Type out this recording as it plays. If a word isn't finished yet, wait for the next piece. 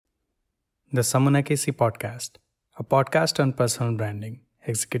The Samuna Casey Podcast, a podcast on personal branding.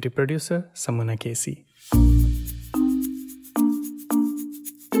 Executive producer, Samuna Casey.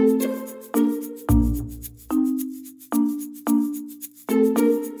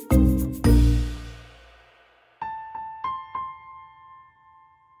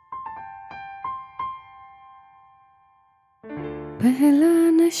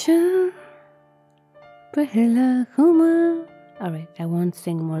 Pehla nasha, pehla khuma. Alright, I won't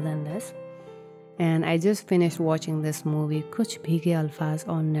sing more than this. And I just finished watching this movie, Kuch Bhige Alfaz,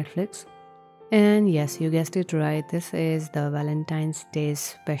 on Netflix. And yes, you guessed it right, this is the Valentine's Day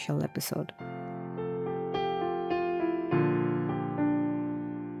special episode.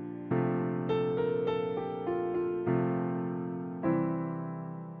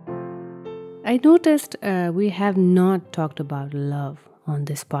 I noticed we have not talked about love on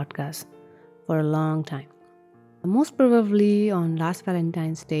this podcast for a long time. Most probably on last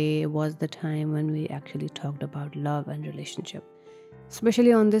Valentine's Day was the time when we actually talked about love and relationship.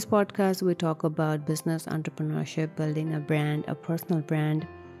 Especially on this podcast, we talk about business, entrepreneurship, building a brand, a personal brand.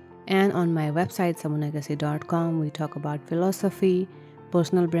 And on my website, samunakasey.com, we talk about philosophy,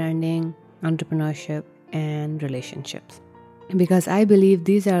 personal branding, entrepreneurship, and relationships. Because I believe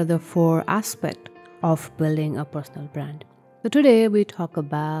these are the 4 aspects of building a personal brand. So today we talk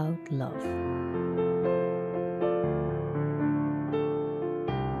about love.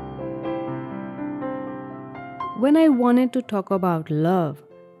 When I wanted to talk about love,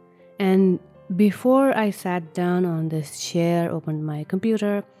 and before I sat down on this chair, opened my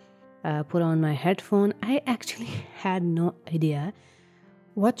computer, put on my headphone, I actually had no idea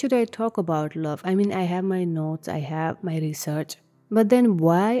what should I talk about love. I mean, I have my notes, I have my research, but then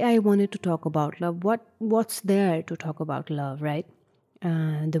why I wanted to talk about love? What's there to talk about love, right?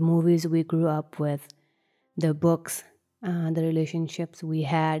 The movies we grew up with, the books, the relationships we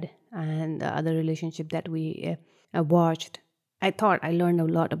had, and the other relationship that we watched. I thought I learned a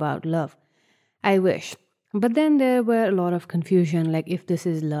lot about love. I wish. But then there were a lot of confusion, like if this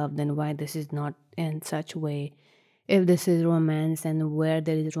is love, then why this is not in such way? If this is romance, and where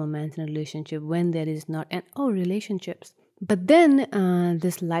there is romance in a relationship, when there is not, and relationships. But then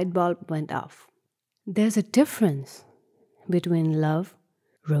this light bulb went off. There's a difference between love,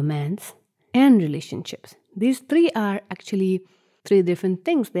 romance, and relationships. These 3 are actually 3 different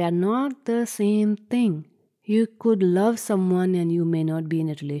things. They are not the same thing. You could love someone and you may not be in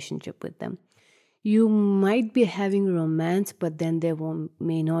a relationship with them. You might be having romance, but then there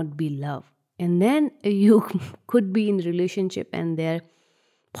may not be love. And then you could be in a relationship and there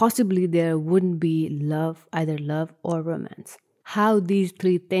wouldn't be love, either love or romance. How these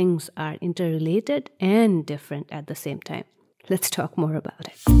 3 things are interrelated and different at the same time. Let's talk more about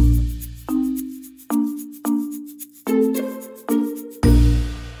it.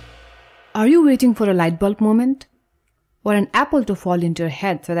 Are you waiting for a light bulb moment? Or an apple to fall into your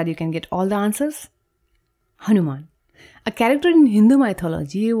head so that you can get all the answers? Hanuman, a character in Hindu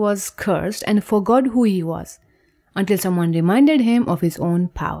mythology, was cursed and forgot who he was until someone reminded him of his own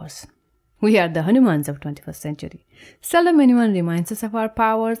powers. We are the Hanumans of 21st century. Seldom anyone reminds us of our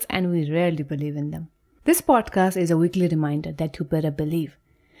powers and we rarely believe in them. This podcast is a weekly reminder that you better believe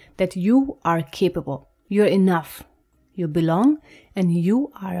that you are capable, you're enough, you belong, and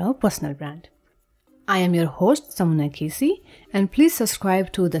you are a personal brand. I am your host, Samuna Casey, and please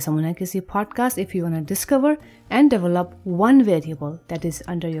subscribe to the Samuna Casey podcast if you want to discover and develop one variable that is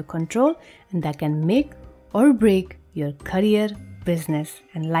under your control and that can make or break your career, business,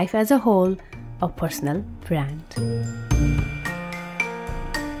 and life as a whole a personal brand.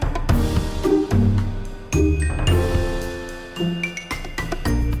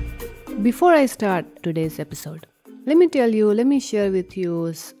 Before I start today's episode, let me share with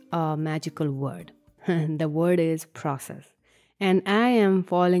you a magical word. The word is process. And I am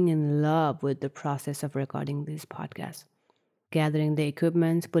falling in love with the process of recording these podcasts. Gathering the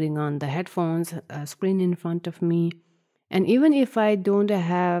equipment, putting on the headphones, a screen in front of me. And even if I don't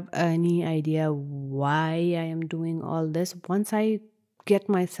have any idea why I am doing all this, once I get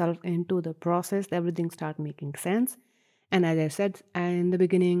myself into the process, everything starts making sense. And as I said in the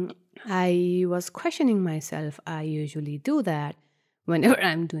beginning, I was questioning myself. I usually do that. Whenever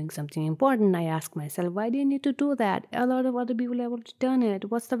I'm doing something important, I ask myself, why do you need to do that? A lot of other people have already done it.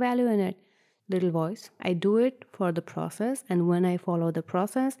 What's the value in it? Little voice. I do it for the process. And when I follow the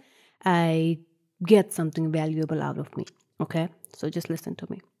process, I get something valuable out of me. Okay? So just listen to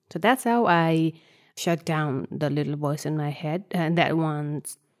me. So that's how I shut down the little voice in my head. And that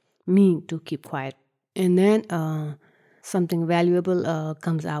wants me to keep quiet. And then something valuable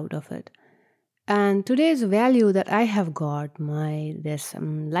comes out of it. And today's value that I have got, this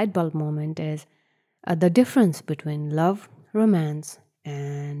light bulb moment, is the difference between love, romance,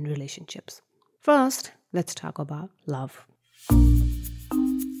 and relationships. First, let's talk about love.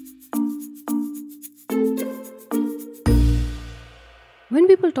 When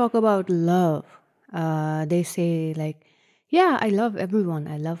people talk about love, they say, like, yeah, I love everyone.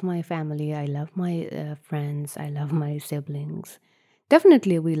 I love my family. I love my friends. I love my siblings.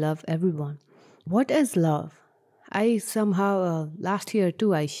 Definitely, we love everyone. What is love? I somehow, last year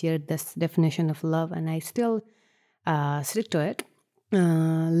too, I shared this definition of love, and I still stick to it.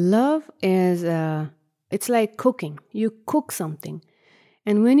 Love is, it's like cooking. You cook something.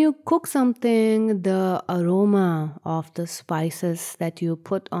 And when you cook something, the aroma of the spices that you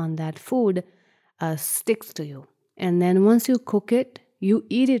put on that food sticks to you. And then once you cook it, you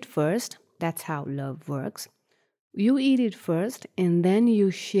eat it first. That's how love works. You eat it first, and then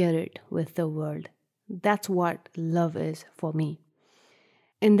you share it with the world. That's what love is for me.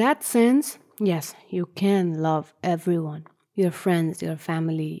 In that sense, yes, you can love everyone, your friends, your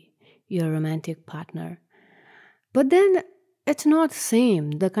family, your romantic partner. But then it's not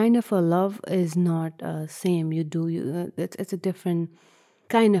same. The kind of a love is not same. It's a different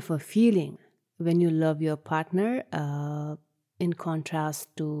kind of a feeling when you love your partner, in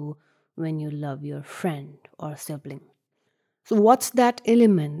contrast to when you love your friend or sibling. So what's that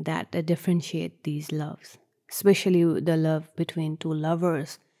element that differentiate these loves, especially the love between two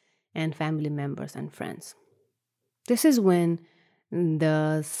lovers and family members and friends? This is when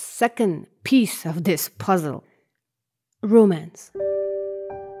the second piece of this puzzle, romance.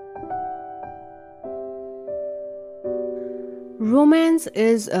 Romance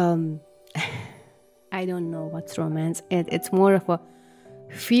is, I don't know what's romance. It's more of a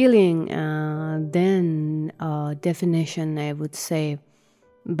feeling than a definition, I would say.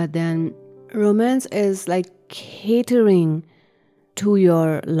 But then romance is like catering to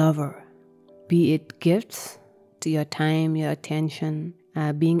your lover, be it gifts, to your time, your attention,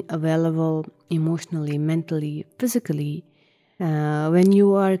 being available emotionally, mentally, physically. When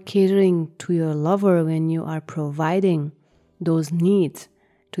you are catering to your lover, when you are providing those needs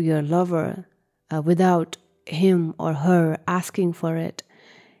to your lover without him or her asking for it,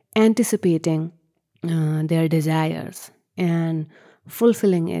 anticipating their desires and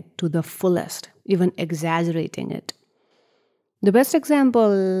fulfilling it to the fullest, even exaggerating it. The best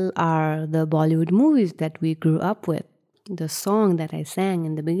example are the Bollywood movies that we grew up with. The song that I sang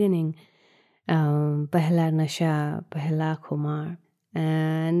in the beginning, Pehla Nasha, Pehla Khumar.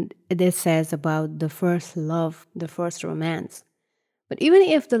 And it says about the first love, the first romance. But even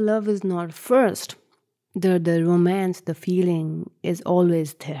if the love is not first, the romance, the feeling is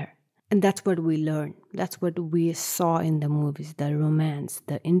always there. And that's what we learn. That's what we saw in the movies, the romance,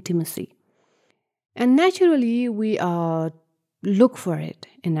 the intimacy. And naturally, we look for it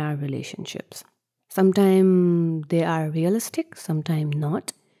in our relationships. Sometimes they are realistic, sometimes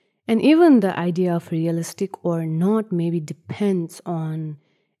not. And even the idea of realistic or not maybe depends on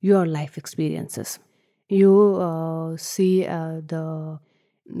your life experiences. You see the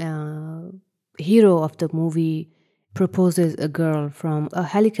hero of the movie proposes a girl from a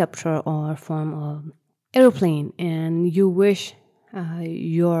helicopter or from an aeroplane, and you wish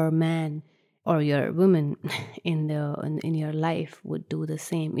your man or your woman in your life would do the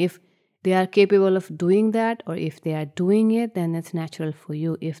same. If they are capable of doing that, or if they are doing it, then it's natural for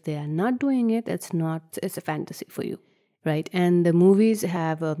you. If they are not doing it, it's a fantasy for you, right? And the movies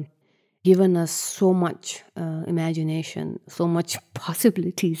have given us so much imagination, so much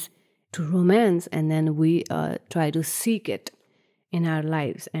possibilities to romance, and then we try to seek it in our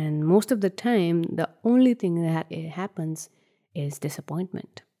lives. And most of the time, the only thing that happens is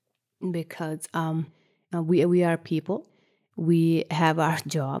disappointment, because we are people. We have our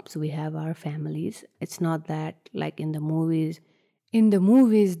jobs, we have our families. It's not that like in the movies. In the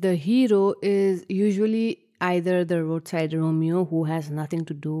movies, the hero is usually either the roadside Romeo who has nothing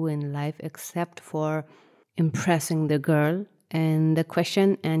to do in life except for impressing the girl and the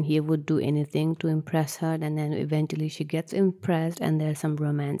question, and he would do anything to impress her, and then eventually she gets impressed and there's some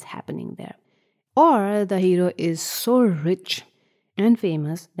romance happening there. Or the hero is so rich and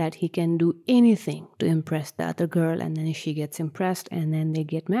famous that he can do anything to impress the other girl, and then she gets impressed, and then they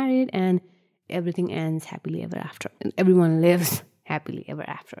get married, and everything ends happily ever after. And everyone lives happily ever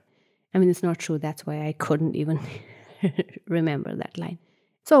after. I mean, it's not true. That's why I couldn't even remember that line.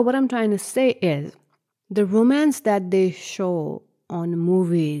 So what I'm trying to say is, the romance that they show on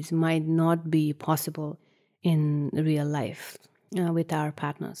movies might not be possible in real life with our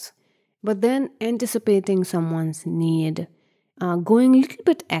partners. But then anticipating someone's need, going a little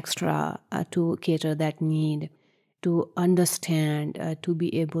bit extra to cater that need, to understand, to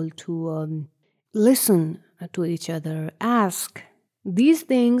be able to listen to each other, ask. These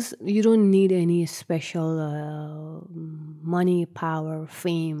things, you don't need any special money, power,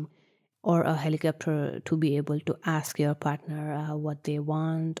 fame, or a helicopter to be able to ask your partner what they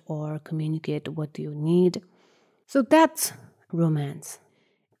want or communicate what you need. So that's romance.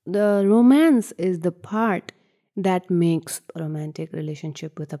 The romance is the part that makes a romantic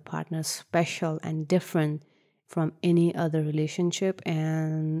relationship with a partner special and different from any other relationship,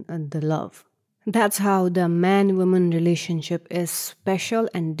 and the love. That's how the man-woman relationship is special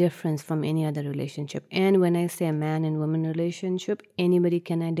and different from any other relationship. And when I say man and woman relationship, anybody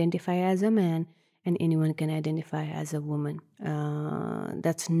can identify as a man and anyone can identify as a woman.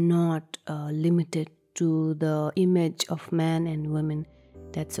 That's not limited to the image of man and women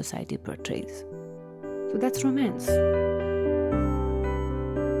that society portrays. So that's romance.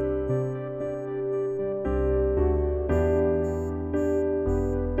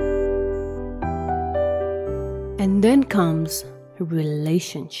 And then comes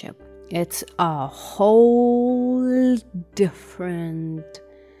relationship. It's a whole different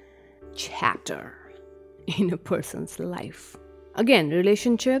chapter in a person's life. Again,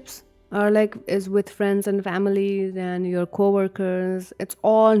 relationships are like is with friends and families and your co-workers. It's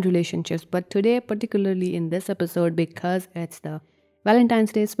all relationships. But today, particularly in this episode, because it's the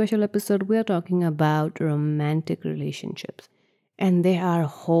Valentine's Day special episode, we're talking about romantic relationships. And they are a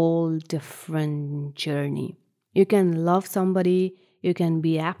whole different journey. You can love somebody, you can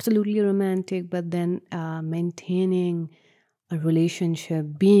be absolutely romantic, but then maintaining a relationship,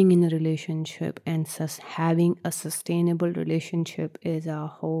 being in a relationship, and having a sustainable relationship is a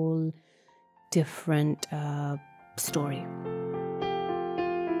whole different story.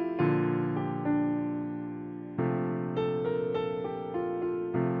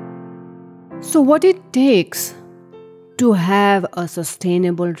 So, what it takes to have a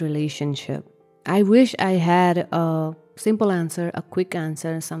sustainable relationship? I wish I had a simple answer, a quick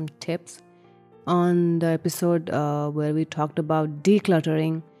answer, some tips on the episode where we talked about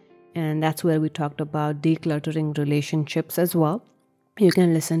decluttering, and that's where we talked about decluttering relationships as well. You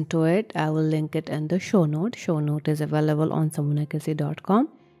can listen to it. I will link it in the show note. Show note is available on samunakisi.com.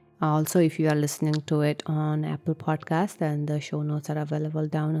 Also, if you are listening to it on Apple Podcast, then the show notes are available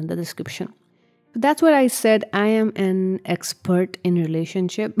down in the description. That's what I said. I am an expert in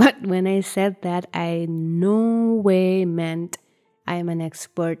relationship. But when I said that, I no way meant I am an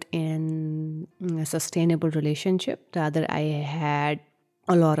expert in a sustainable relationship. Rather, I had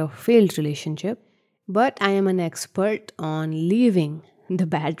a lot of failed relationship. But I am an expert on leaving the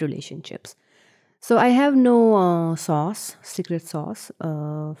bad relationships. So I have no secret sauce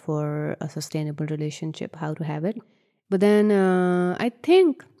for a sustainable relationship, how to have it. But then I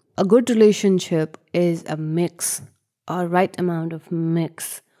think a good relationship is a mix, a right amount of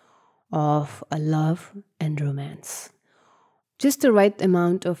mix of a love and romance. Just the right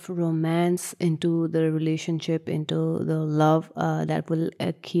amount of romance into the relationship, into the love that will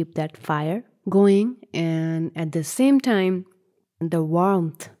keep that fire going. And at the same time, the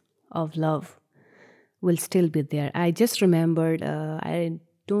warmth of love will still be there. I just remembered, I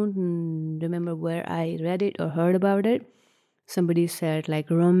don't remember where I read it or heard about it. Somebody said like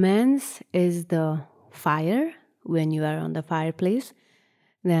romance is the fire when you are on the fireplace.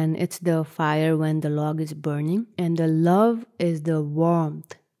 Then it's the fire when the log is burning. And the love is the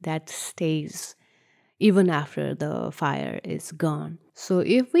warmth that stays even after the fire is gone. So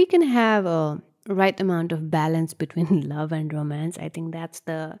if we can have a right amount of balance between love and romance, I think that's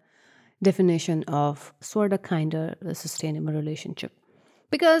the definition of sort of kind of a sustainable relationship.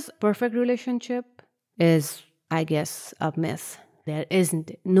 Because perfect relationship is, I guess, a myth. There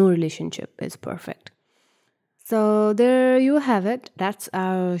isn't. No relationship is perfect. So there you have it. That's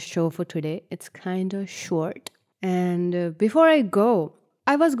our show for today. It's kind of short. And before I go,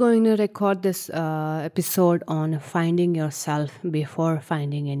 I was going to record this episode on finding yourself before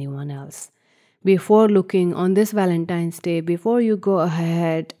finding anyone else. Before looking on this Valentine's Day, before you go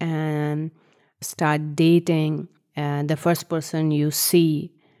ahead and start dating the first person you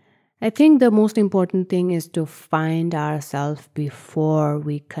see, I think the most important thing is to find ourselves before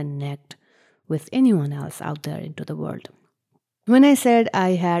we connect with anyone else out there into the world. When I said I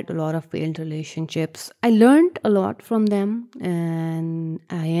had a lot of failed relationships, I learned a lot from them, and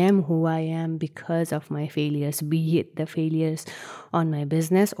I am who I am because of my failures, be it the failures on my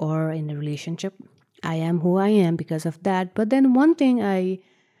business or in a relationship. I am who I am because of that. But then one thing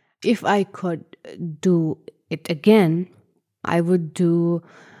if I could do it again, I would do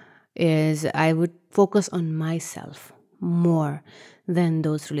is I would focus on myself, more than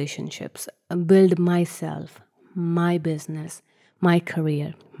those relationships, build myself, my business, my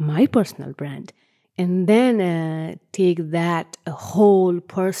career, my personal brand, and then take that whole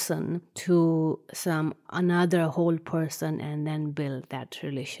person to some another whole person and then build that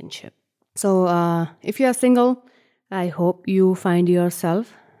relationship. So if you are single, I hope you find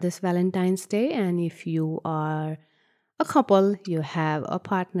yourself this Valentine's Day. And if you are a couple, you have a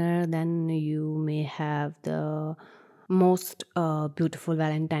partner, then you may have the most beautiful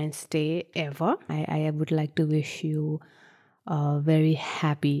Valentine's Day ever. I would like to wish you a very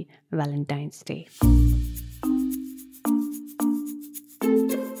happy Valentine's Day.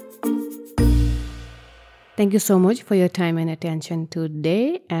 Thank you so much for your time and attention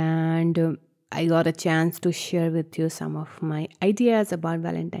today. And I got a chance to share with you some of my ideas about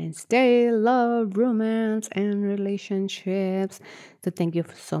Valentine's Day, love, romance, and relationships. So thank you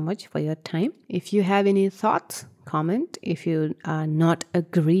so much for your time. If you have any thoughts, comment. If you not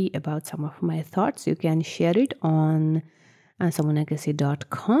agree about some of my thoughts, you can share it on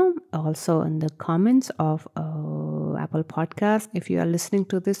samonagassi.com. Also in the comments of Apple Podcast. If you are listening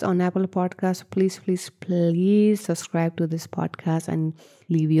to this on Apple Podcast, please subscribe to this podcast and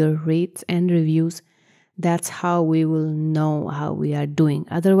leave your rates and reviews. That's how we will know how we are doing.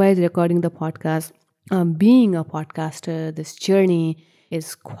 Otherwise, recording the podcast, being a podcaster, this journey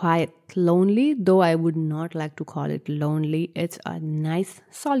is quite lonely, though I would not like to call it lonely. It's a nice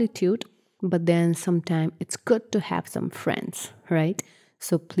solitude, but then sometimes it's good to have some friends, right?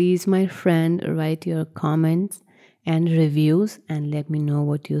 So please, my friend, write your comments and reviews and let me know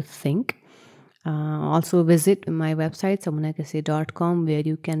what you think. Also visit my website, samonagassi.com, where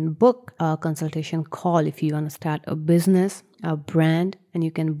you can book a consultation call if you want to start a business, a brand, and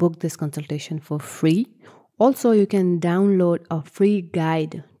you can book this consultation for free. Also, you can download a free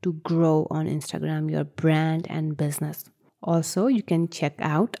guide to grow on Instagram your brand and business. Also, you can check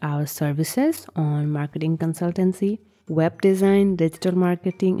out our services on marketing consultancy, web design, digital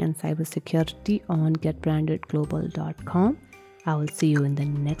marketing, and cybersecurity on getbrandedglobal.com. I will see you in the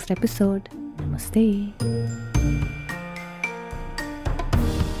next episode. Namaste.